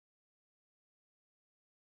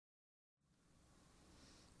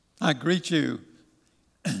I greet you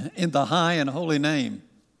in the high and holy name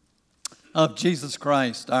of Jesus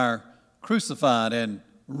Christ, our crucified and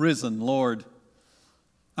risen Lord.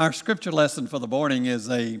 Our scripture lesson for the morning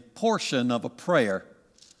is a portion of a prayer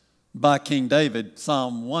by King David,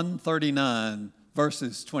 Psalm 139,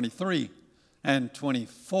 verses 23 and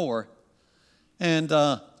 24. And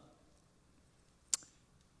I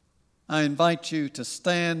invite you to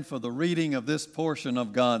stand for the reading of this portion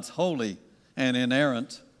of God's holy and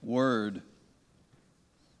inerrant word.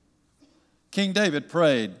 King David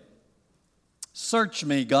prayed, "Search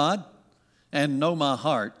me, God, and know my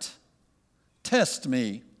heart. Test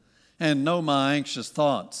me and know my anxious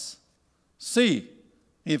thoughts. See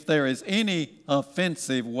if there is any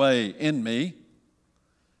offensive way in me,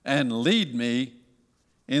 and lead me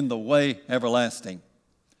in the way everlasting."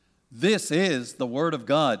 This is the word of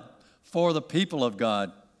God for the people of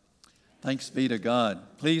God. Thanks be to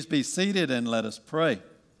God. Please be seated and let us pray.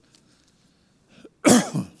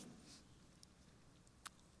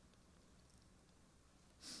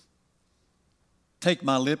 Take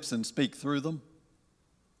my lips and speak through them.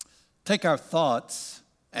 Take our thoughts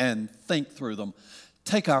and think through them.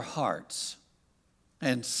 Take our hearts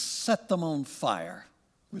and set them on fire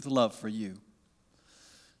with love for you.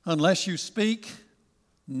 Unless you speak,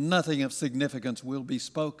 nothing of significance will be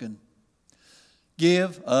spoken.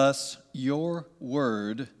 Give us your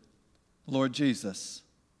word, Lord Jesus.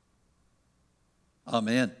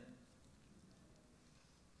 Amen.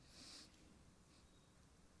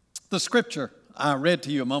 The scripture I read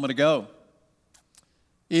to you a moment ago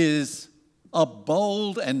is a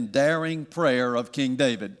bold and daring prayer of King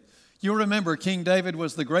David. You remember King David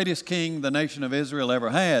was the greatest king the nation of Israel ever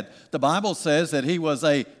had. The Bible says that he was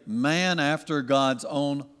a man after God's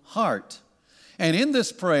own heart. And in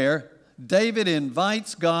this prayer, David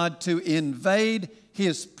invites God to invade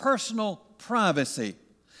his personal privacy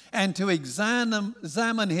and to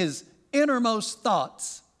examine his innermost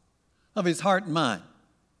thoughts of his heart and mind.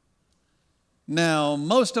 Now,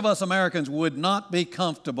 most of us Americans would not be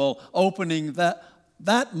comfortable opening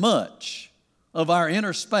that much of our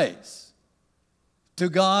inner space to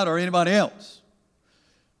God or anybody else.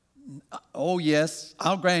 Oh, yes,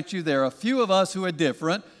 I'll grant you there are a few of us who are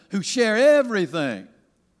different, who share everything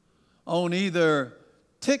on either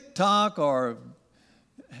TikTok or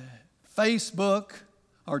Facebook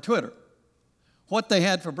or Twitter. What they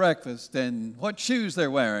had for breakfast and what shoes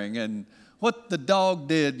they're wearing and what the dog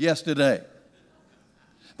did yesterday.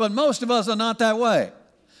 But most of us are not that way.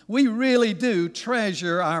 We really do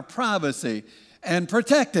treasure our privacy and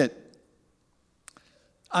protect it.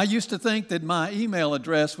 I used to think that my email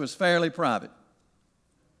address was fairly private.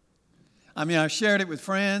 I shared it with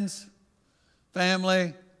friends,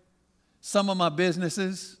 family, some of my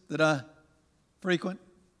businesses that I frequent.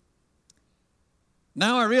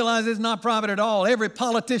 Now I realize it's not private at all. Every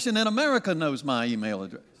politician in America knows my email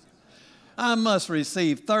address. I must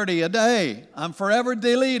receive 30 a day. I'm forever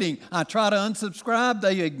deleting. I try to unsubscribe,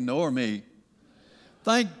 they ignore me.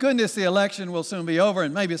 Thank goodness the election will soon be over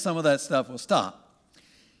and maybe some of that stuff will stop.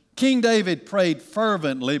 King David prayed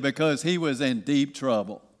fervently because he was in deep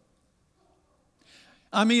trouble.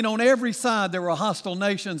 On every side there were hostile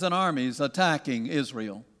nations and armies attacking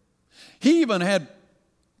Israel. He even had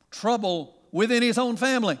trouble within his own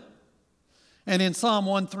family. And in Psalm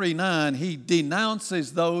 139, he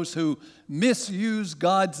denounces those who misuse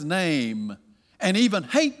God's name and even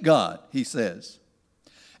hate God, he says.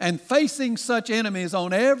 And facing such enemies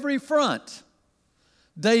on every front,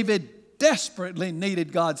 David desperately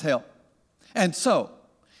needed God's help. And so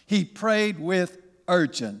he prayed with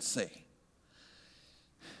urgency.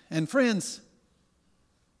 And friends,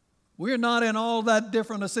 we're not in all that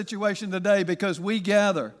different a situation today because we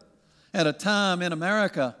gather at a time in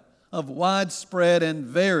America of widespread and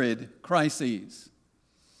varied crises.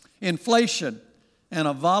 Inflation and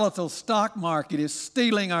a volatile stock market is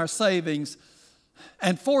stealing our savings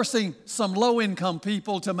and forcing some low-income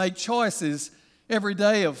people to make choices every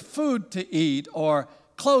day of food to eat or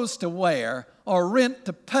clothes to wear or rent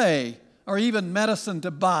to pay or even medicine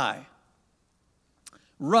to buy.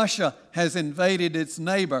 Russia has invaded its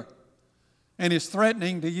neighbor and is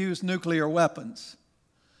threatening to use nuclear weapons.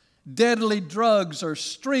 Deadly drugs are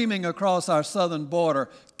streaming across our southern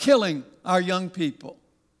border, killing our young people.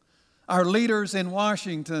 Our leaders in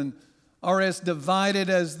Washington are as divided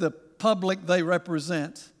as the public they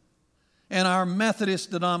represent. And our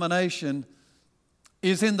Methodist denomination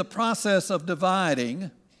is in the process of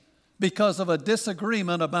dividing because of a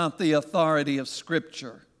disagreement about the authority of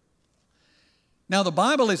Scripture. Now, the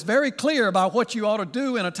Bible is very clear about what you ought to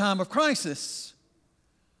do in a time of crisis.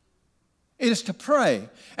 It is to pray.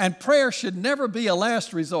 And prayer should never be a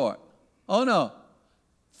last resort. Oh no.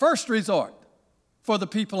 First resort for the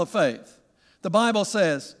people of faith. The Bible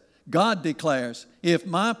says, God declares, if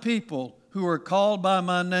my people who are called by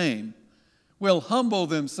my name will humble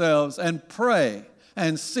themselves and pray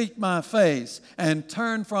and seek my face and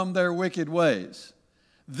turn from their wicked ways,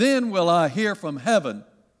 then will I hear from heaven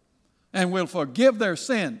and will forgive their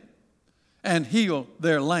sin and heal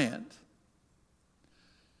their land.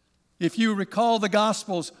 If you recall the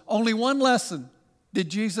Gospels, only one lesson did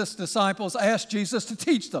Jesus' disciples ask Jesus to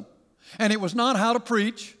teach them. And it was not how to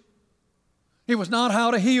preach. It was not how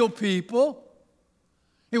to heal people.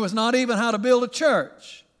 It was not even how to build a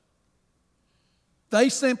church. They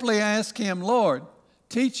simply asked him, Lord,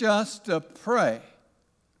 teach us to pray.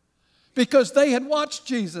 Because they had watched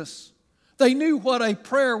Jesus. They knew what a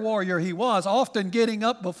prayer warrior he was, often getting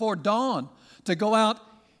up before dawn to go out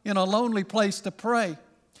in a lonely place to pray.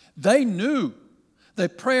 They knew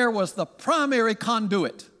that prayer was the primary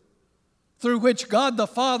conduit through which God the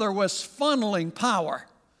Father was funneling power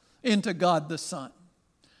into God the Son.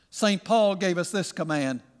 St. Paul gave us this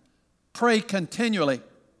command, pray continually,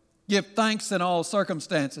 give thanks in all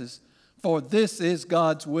circumstances, for this is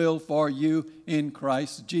God's will for you in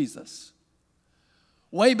Christ Jesus.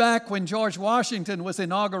 Way back when George Washington was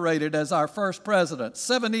inaugurated as our first president,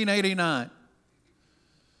 1789,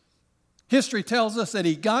 history tells us that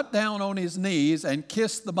he got down on his knees and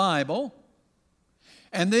kissed the Bible,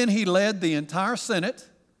 and then he led the entire Senate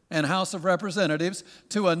and House of Representatives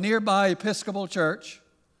to a nearby Episcopal church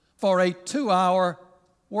for a 2-hour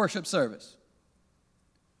worship service.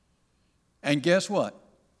 And guess what?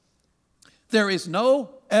 There is no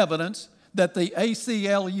evidence that the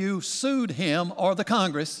ACLU sued him or the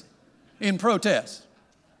Congress in protest.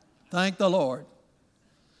 Thank the Lord.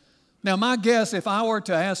 Now, my guess, if I were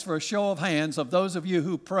to ask for a show of hands of those of you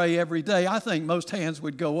who pray every day, I think most hands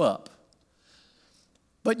would go up.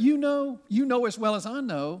 But you know as well as I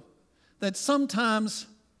know that sometimes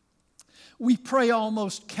we pray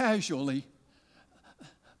almost casually,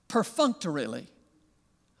 perfunctorily,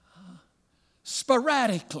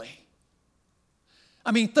 sporadically.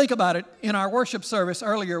 I mean, think about it. In our worship service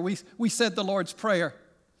earlier, we said the Lord's Prayer.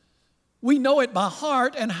 We know it by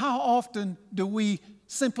heart, and how often do we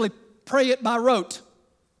simply pray it by rote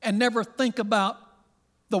and never think about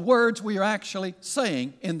the words we are actually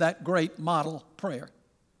saying in that great model prayer?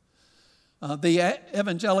 The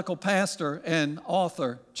evangelical pastor and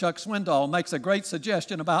author Chuck Swindoll makes a great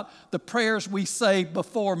suggestion about the prayers we say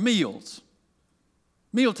before meals,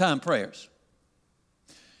 mealtime prayers.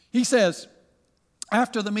 He says,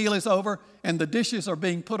 after the meal is over and the dishes are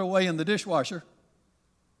being put away in the dishwasher,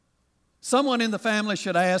 someone in the family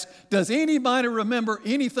should ask, does anybody remember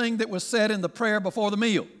anything that was said in the prayer before the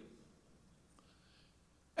meal?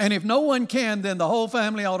 And if no one can, then the whole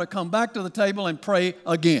family ought to come back to the table and pray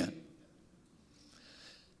again.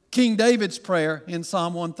 King David's prayer in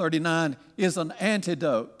Psalm 139 is an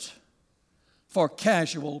antidote for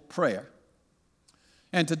casual prayer.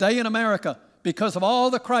 And today in America, because of all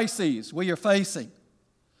the crises we are facing,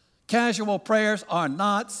 casual prayers are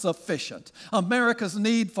not sufficient. America's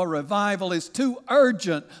need for revival is too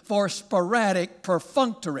urgent for sporadic,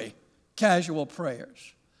 perfunctory, casual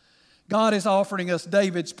prayers. God is offering us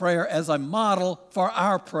David's prayer as a model for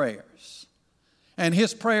our prayers. And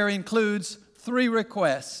his prayer includes 3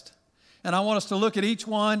 requests. And I want us to look at each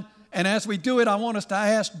one, and as we do it, I want us to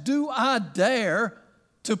ask, do I dare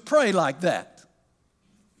to pray like that?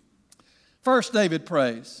 First, David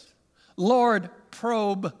prays, Lord,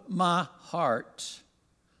 probe my heart.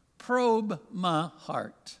 Probe my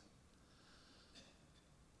heart.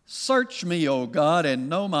 Search me, O God, and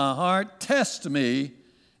know my heart. Test me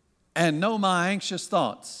and know my anxious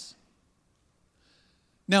thoughts.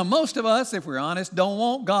 Now, most of us, if we're honest, don't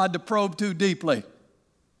want God to probe too deeply.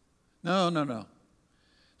 No.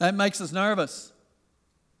 That makes us nervous.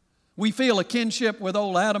 We feel a kinship with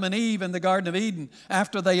old Adam and Eve in the Garden of Eden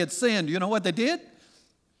after they had sinned. You know what they did?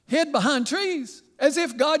 Hid behind trees, as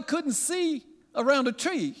if God couldn't see around a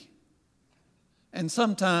tree. And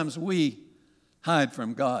sometimes we hide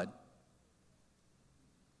from God.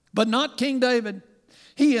 But not King David.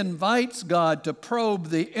 He invites God to probe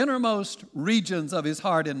the innermost regions of his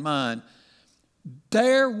heart and mind.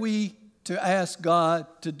 Dare we to ask God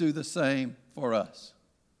to do the same for us?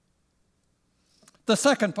 The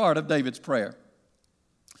second part of David's prayer,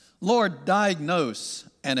 Lord, diagnose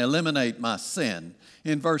and eliminate my sin.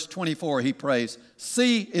 In verse 24, he prays,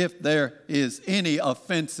 see if there is any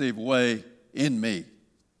offensive way in me.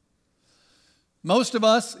 Most of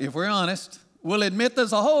us, if we're honest, will admit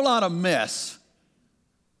there's a whole lot of mess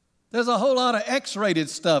There's a whole lot of X-rated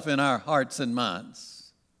stuff in our hearts and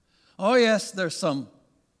minds. Oh yes, there's some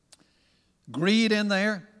greed in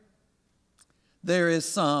there. There is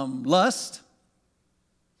some lust.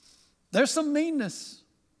 There's some meanness.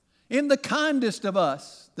 In the kindest of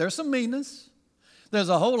us, there's some meanness. There's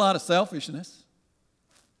a whole lot of selfishness.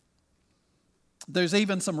 There's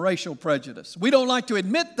even some racial prejudice. We don't like to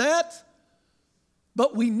admit that,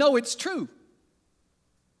 but we know it's true.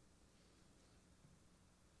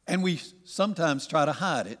 And we sometimes try to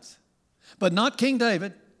hide it. But not King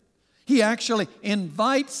David. He actually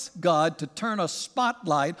invites God to turn a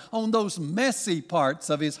spotlight on those messy parts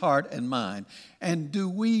of his heart and mind. And do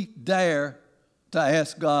we dare to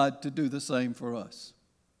ask God to do the same for us?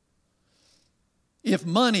 If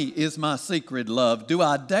money is my secret love, do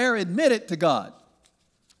I dare admit it to God?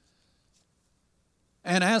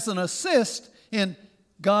 And as an assist in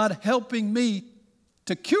God helping me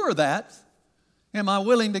to cure that, am I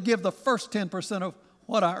willing to give the first 10% of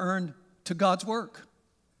what I earned to God's work?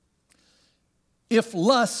 If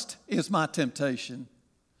lust is my temptation,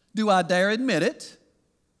 do I dare admit it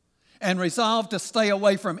and resolve to stay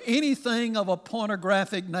away from anything of a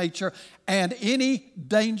pornographic nature and any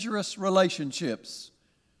dangerous relationships?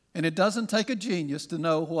 And it doesn't take a genius to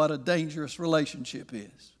know what a dangerous relationship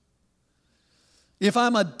is. If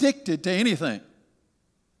I'm addicted to anything,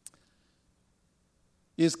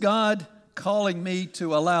 is God calling me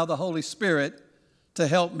to allow the Holy Spirit to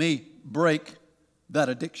help me break that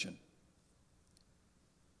addiction?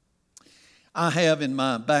 I have in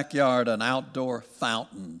my backyard an outdoor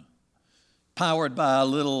fountain powered by a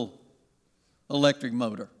little electric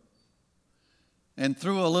motor. And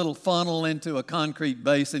through a little funnel into a concrete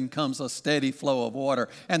basin comes a steady flow of water.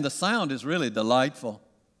 And the sound is really delightful.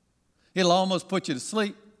 It'll almost put you to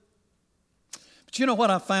sleep. But you know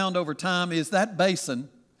what I found over time is that basin,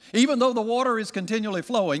 even though the water is continually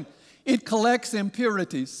flowing, it collects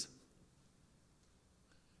impurities.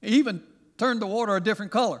 It even turned the water a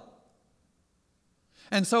different color.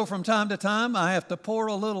 And so from time to time, I have to pour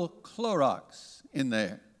a little Clorox in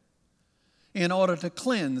there in order to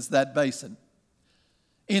cleanse that basin.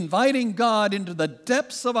 Inviting God into the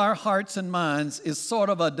depths of our hearts and minds is sort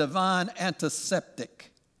of a divine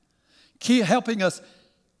antiseptic, helping us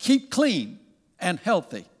keep clean and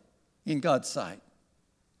healthy in God's sight.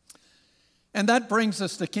 And that brings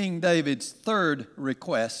us to King David's third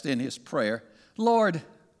request in his prayer. Lord,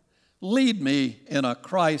 lead me in a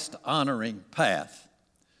Christ-honoring path.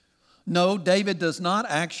 No, David does not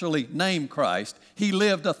actually name Christ. He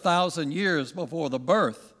lived 1,000 years before the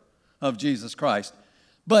birth of Jesus Christ.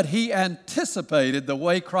 But he anticipated the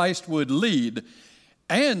way Christ would lead.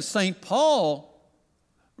 And St. Paul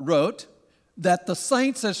wrote that the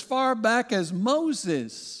saints as far back as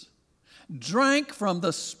Moses drank from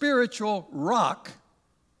the spiritual rock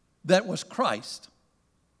that was Christ.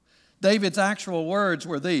 David's actual words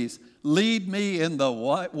were these: lead me in the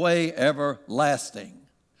way everlasting.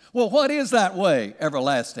 Well, what is that way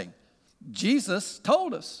everlasting? Jesus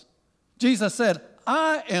told us. Jesus said,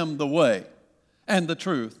 I am the way and the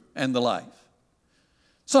truth and the life.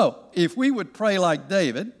 So, if we would pray like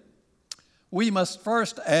David, we must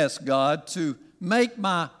first ask God to make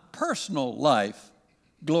my personal life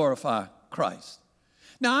glorify Christ.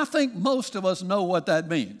 Now, I think most of us know what that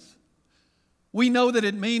means. We know that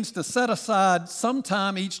it means to set aside some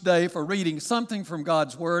time each day for reading something from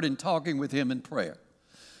God's Word and talking with Him in prayer.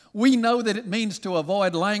 We know that it means to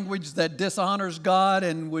avoid language that dishonors God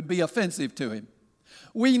and would be offensive to Him.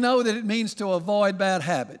 We know that it means to avoid bad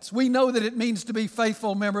habits. We know that it means to be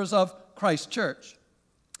faithful members of Christ's church.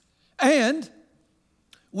 And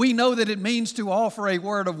we know that it means to offer a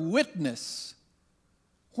word of witness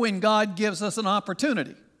when God gives us an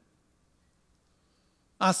opportunity.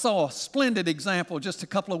 I saw a splendid example just a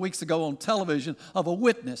couple of weeks ago on television of a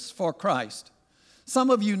witness for Christ. Some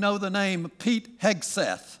of you know the name Pete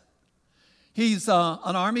Hegseth. He's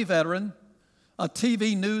an Army veteran, a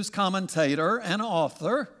TV news commentator, and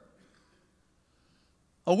author.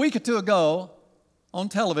 A week or two ago on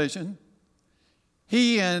television,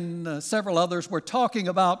 he and several others were talking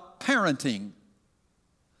about parenting.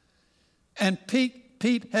 And Pete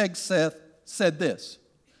Hegseth said this: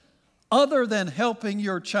 other than helping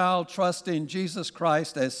your child trust in Jesus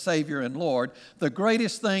Christ as Savior and Lord, the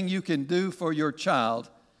greatest thing you can do for your child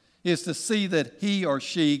is to see that he or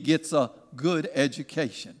she gets a good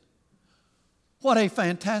education. What a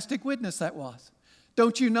fantastic witness that was.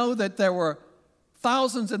 Don't you know that there were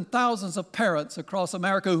thousands and thousands of parents across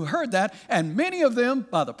America who heard that, and many of them,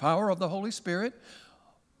 by the power of the Holy Spirit,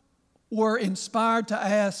 were inspired to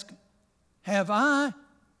ask, have I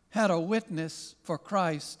had a witness for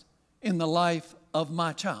Christ in the life of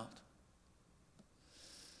my child?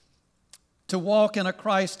 To walk in a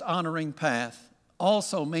Christ-honoring path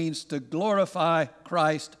also means to glorify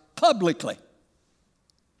Christ publicly.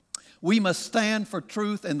 We must stand for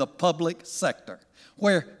truth in the public sector,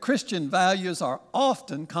 where Christian values are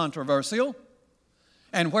often controversial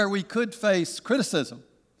and where we could face criticism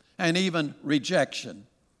and even rejection.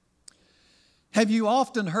 Have you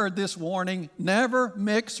often heard this warning, never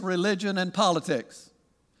mix religion and politics?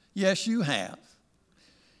 Yes, you have.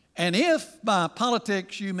 And if by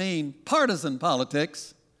politics you mean partisan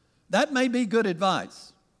politics, that may be good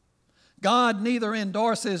advice. God neither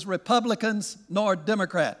endorses Republicans nor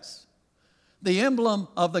Democrats. The emblem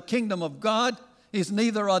of the kingdom of God is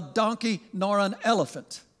neither a donkey nor an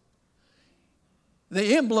elephant.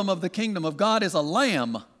 The emblem of the kingdom of God is a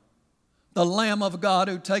lamb, the Lamb of God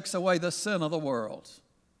who takes away the sin of the world.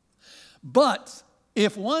 But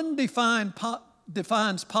if one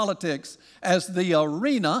defines politics as the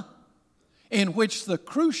arena in which the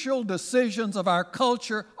crucial decisions of our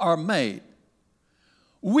culture are made,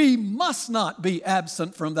 we must not be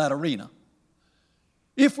absent from that arena.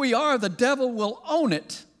 If we are, the devil will own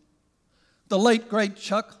it. The late, great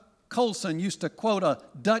Chuck Colson used to quote a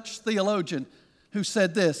Dutch theologian who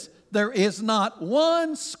said this, "There is not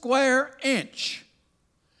one square inch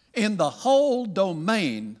in the whole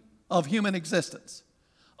domain of human existence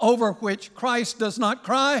over which Christ does not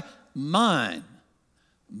cry, mine,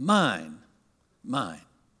 mine, mine."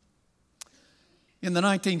 In the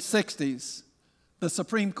 1960s, the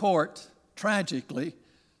Supreme Court tragically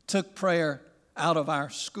took prayer out of our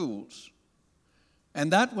schools.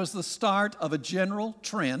 And that was the start of a general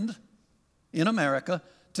trend in America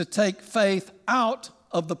to take faith out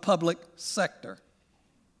of the public sector,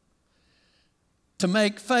 to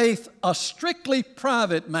make faith a strictly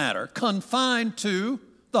private matter confined to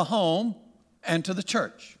the home and to the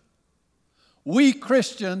church. We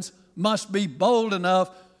Christians must be bold enough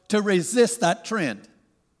to resist that trend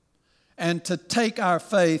and to take our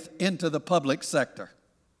faith into the public sector.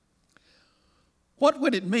 What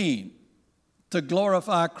would it mean to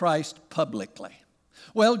glorify Christ publicly?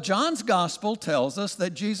 Well, John's gospel tells us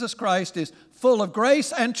that Jesus Christ is full of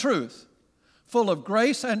grace and truth. Full of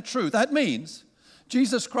grace and truth. That means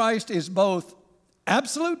Jesus Christ is both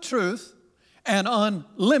absolute truth and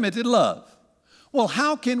unlimited love. Well,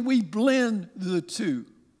 how can we blend the two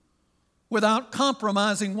without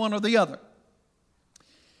compromising one or the other?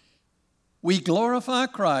 We glorify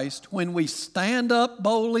Christ when we stand up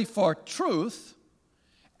boldly for truth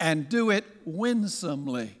and do it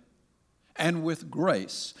winsomely and with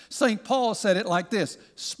grace. St. Paul said it like this,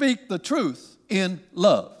 speak the truth in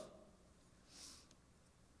love.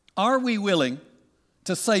 Are we willing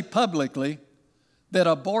to say publicly that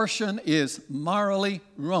abortion is morally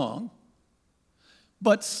wrong,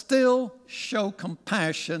 but still show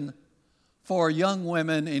compassion for young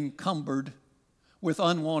women encumbered with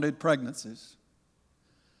unwanted pregnancies?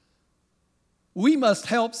 We must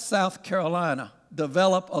help South Carolina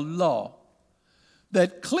develop a law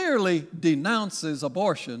that clearly denounces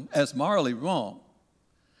abortion as morally wrong,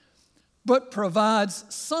 but provides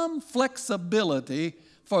some flexibility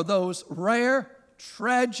for those rare,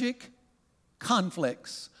 tragic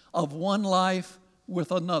conflicts of one life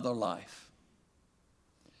with another life.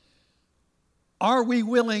 Are we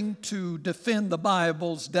willing to defend the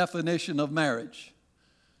Bible's definition of marriage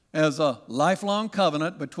as a lifelong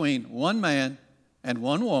covenant between one man and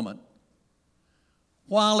one woman,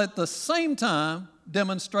 while at the same time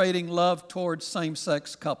demonstrating love towards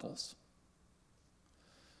same-sex couples?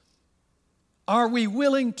 Are we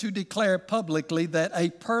willing to declare publicly that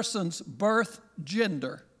a person's birth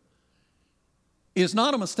gender is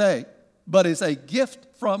not a mistake, but is a gift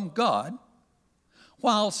from God,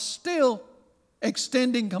 while still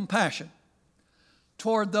extending compassion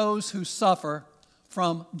toward those who suffer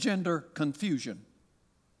from gender confusion?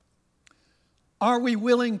 Are we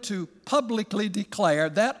willing to publicly declare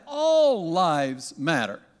that all lives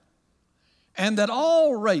matter and that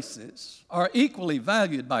all races are equally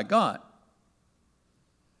valued by God?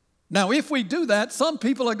 Now, if we do that, some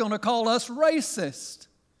people are going to call us racist.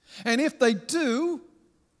 And if they do,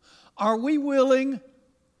 are we willing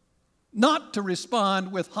not to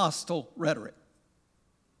respond with hostile rhetoric?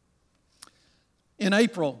 In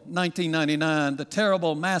April 1999, the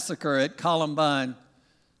terrible massacre at Columbine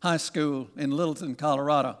High School in Littleton,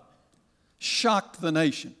 Colorado, shocked the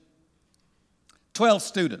nation. 12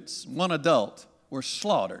 students, one adult, were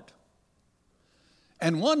slaughtered.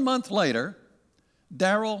 And 1 month later,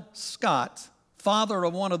 Darrell Scott, father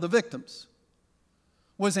of one of the victims,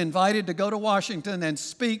 was invited to go to Washington and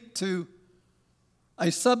speak to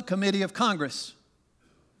a subcommittee of Congress.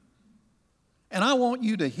 And I want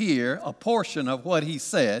you to hear a portion of what he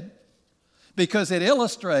said because it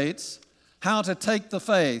illustrates how to take the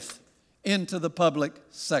faith into the public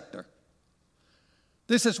sector.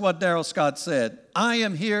 This is what Darrell Scott said: "I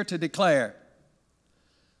am here to declare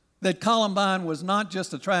that Columbine was not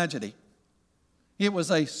just a tragedy. It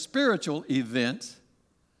was a spiritual event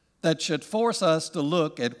that should force us to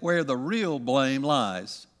look at where the real blame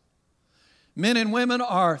lies. Men and women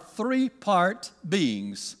are three-part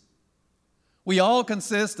beings. We all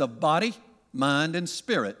consist of body, mind, and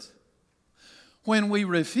spirit. When we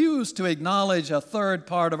refuse to acknowledge a third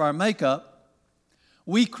part of our makeup,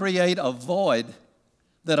 we create a void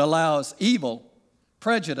that allows evil,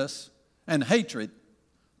 prejudice, and hatred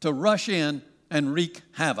to rush in and wreak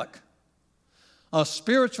havoc. A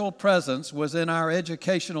spiritual presence was in our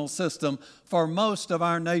educational system for most of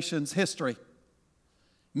our nation's history.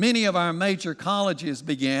 Many of our major colleges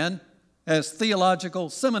began as theological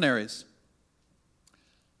seminaries.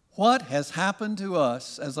 What has happened to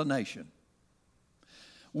us as a nation?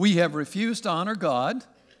 We have refused to honor God,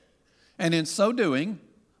 and in so doing,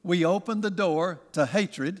 we opened the door to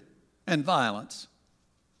hatred and violence.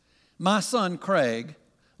 My son Craig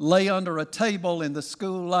lay under a table in the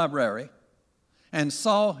school library and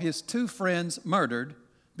saw his two friends murdered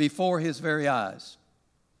before his very eyes.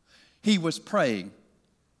 He was praying.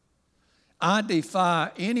 I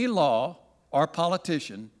defy any law or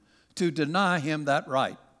politician to deny him that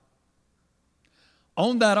right.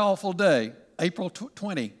 On that awful day, April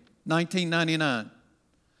 20, 1999,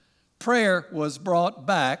 prayer was brought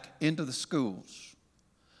back into the schools.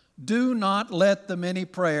 Do not let the many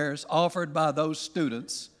prayers offered by those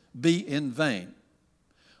students be in vain.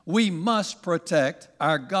 We must protect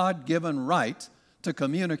our God-given right to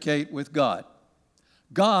communicate with God.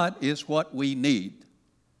 God is what we need.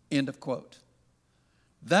 End of quote.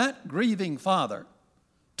 That grieving father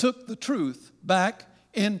took the truth back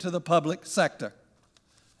into the public sector,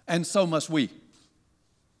 and so must we.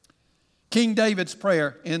 King David's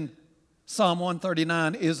prayer in Psalm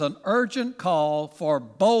 139 is an urgent call for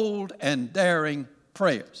bold and daring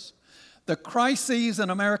prayers. The crises in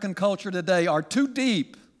American culture today are too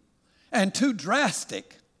deep and too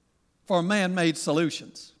drastic for man-made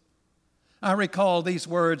solutions. I recall these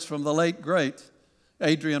words from the late, great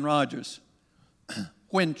Adrian Rogers.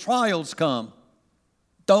 When trials come,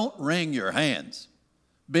 don't wring your hands,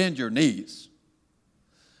 bend your knees.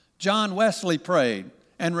 John Wesley prayed,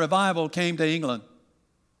 and revival came to England.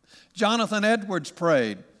 Jonathan Edwards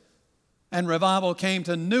prayed, and revival came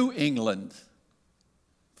to New England.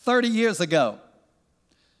 30 years ago,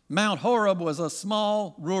 Mount Horeb was a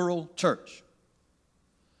small rural church.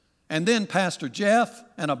 And then Pastor Jeff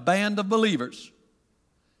and a band of believers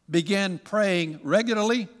began praying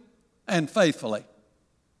regularly and faithfully.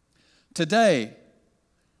 Today,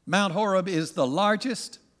 Mount Horeb is the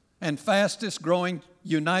largest and fastest growing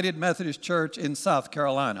United Methodist Church in South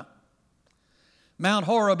Carolina. Mount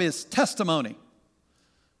Horeb is testimony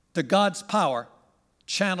to God's power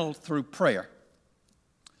channeled through prayer.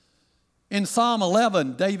 In Psalm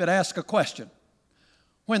 11, David asked a question.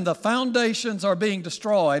 When the foundations are being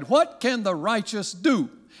destroyed, what can the righteous do?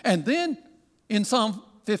 And then in Psalm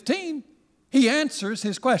 15, he answers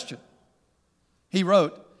his question. He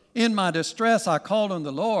wrote, in my distress I called on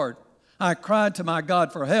the Lord. I cried to my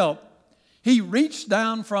God for help. He reached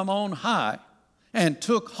down from on high and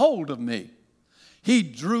took hold of me. He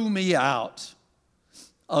drew me out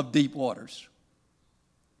of deep waters.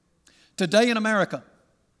 Today in America,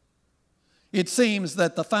 it seems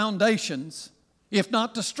that the foundations, if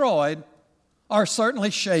not destroyed, are certainly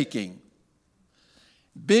shaking.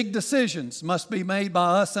 Big decisions must be made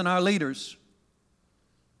by us and our leaders.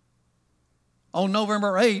 On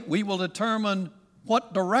November 8, we will determine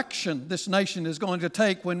what direction this nation is going to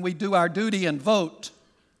take when we do our duty and vote.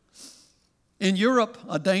 In Europe,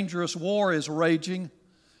 a dangerous war is raging,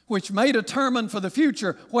 which may determine for the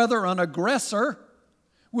future whether an aggressor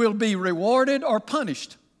will be rewarded or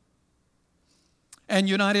punished. And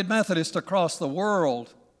United Methodists across the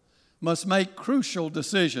world must make crucial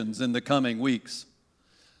decisions in the coming weeks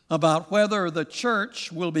about whether the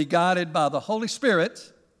church will be guided by the Holy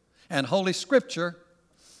Spirit and Holy Scripture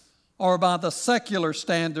or by the secular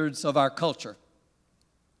standards of our culture.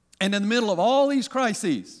 And in the middle of all these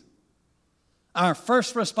crises, our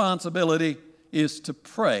first responsibility is to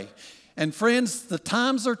pray. And friends, the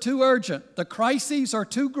times are too urgent, the crises are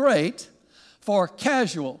too great for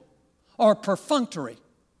casual or perfunctory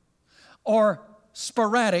or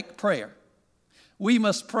sporadic prayer. We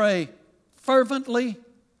must pray fervently,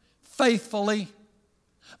 faithfully,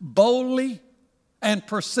 boldly, and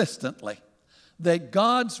persistently that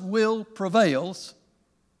God's will prevails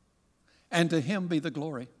and to Him be the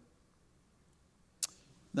glory.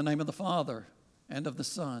 In the name of the Father, and of the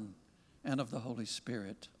Son, and of the Holy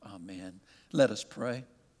Spirit. Amen. Let us pray.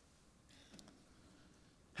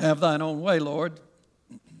 Have thine own way, Lord.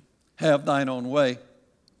 Have thine own way.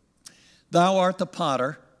 Thou art the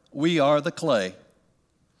potter, we are the clay.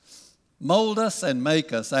 Mold us and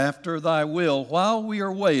make us after thy will while we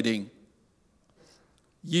are waiting,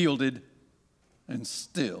 yielded and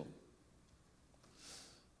still.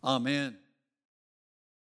 Amen.